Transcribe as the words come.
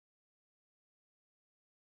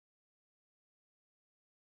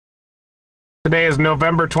Today is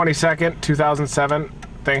November 22nd, 2007,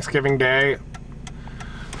 Thanksgiving Day.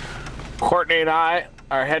 Courtney and I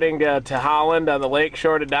are heading to Holland on the lake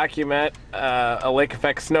shore to document a lake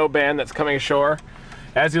effect snow band that's coming ashore.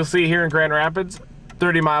 As you'll see here in Grand Rapids,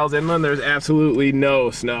 30 miles inland, there's absolutely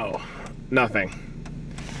no snow. Nothing.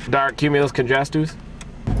 Dark cumulus congestus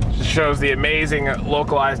just shows the amazing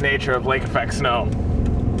localized nature of lake effect snow.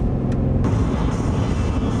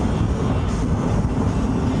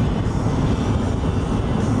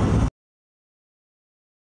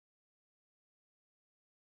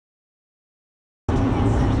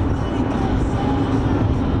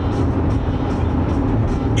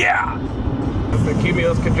 Yeah! The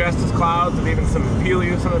cumulus congestus clouds and even some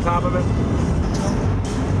helios on the top of it.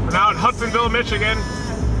 We're now in Hudsonville, Michigan,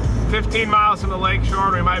 15 miles from the lake shore,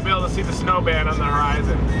 and we might be able to see the snow band on the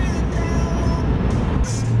horizon.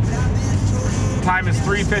 Time is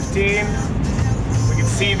 3:15. We can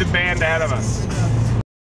see the band ahead of us.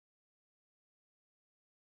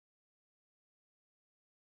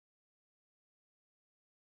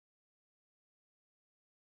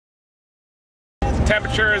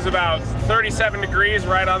 Temperature is about 37 degrees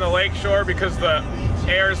right on the lake shore because the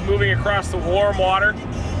air is moving across the warm water.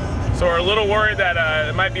 So we're a little worried that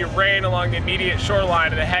it might be rain along the immediate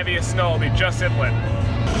shoreline and the heaviest snow will be just inland.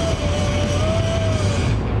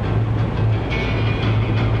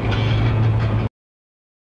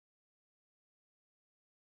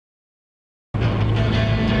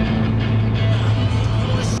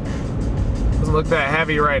 Doesn't look that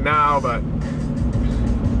heavy right now, but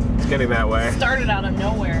getting that way. Started out of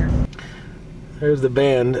nowhere. There's the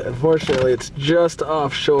band. Unfortunately, it's just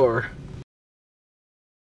offshore.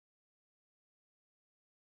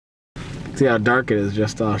 See how dark it is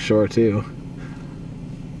just offshore too.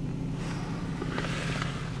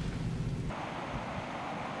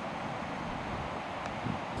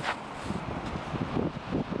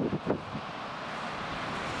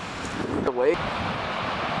 The wake.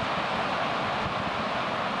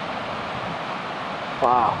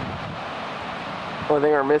 Wow. The only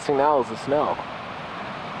thing we're missing now is the snow.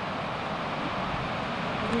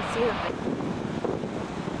 You can see the thing.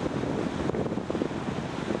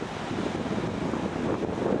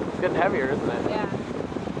 It's getting heavier, isn't it? Yeah.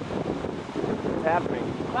 It's happening.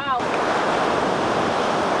 Wow.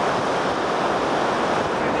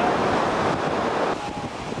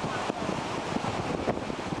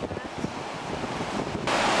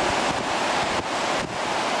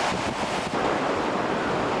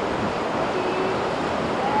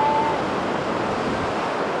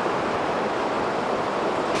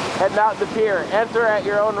 Heading out the pier. Enter at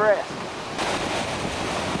your own risk.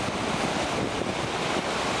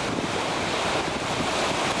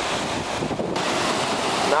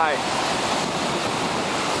 Nice.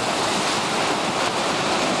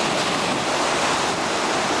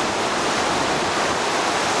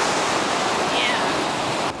 Yeah.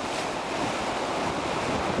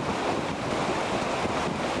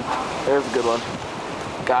 There's a good one.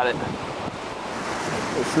 Got it.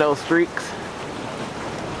 The snow streaks.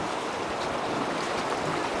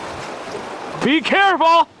 Be careful!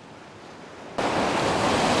 Wow!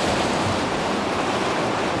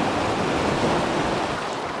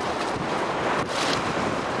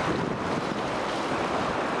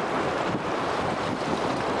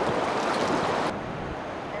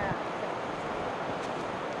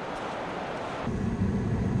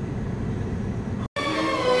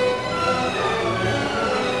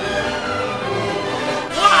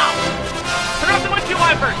 Turn off the windshield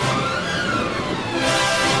wipers!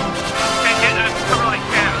 Cover like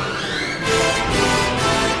that.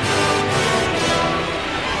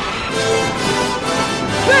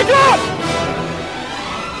 Pick up!